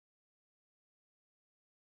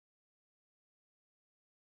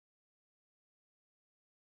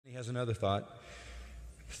He has another thought.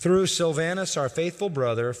 Through Silvanus, our faithful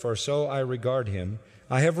brother, for so I regard him,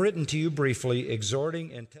 I have written to you briefly,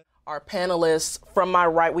 exhorting and... Our panelists, from my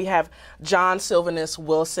right, we have John Silvanus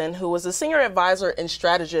Wilson, who was a senior advisor and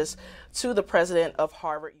strategist to the president of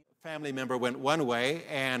Harvard. Family member went one way,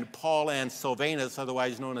 and Paul and Silvanus,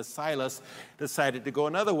 otherwise known as Silas, decided to go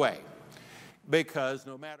another way. Because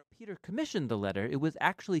no matter... Peter commissioned the letter, it was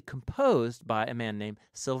actually composed by a man named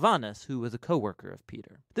Silvanus, who was a co-worker of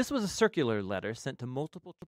Peter. This was a circular letter sent to multiple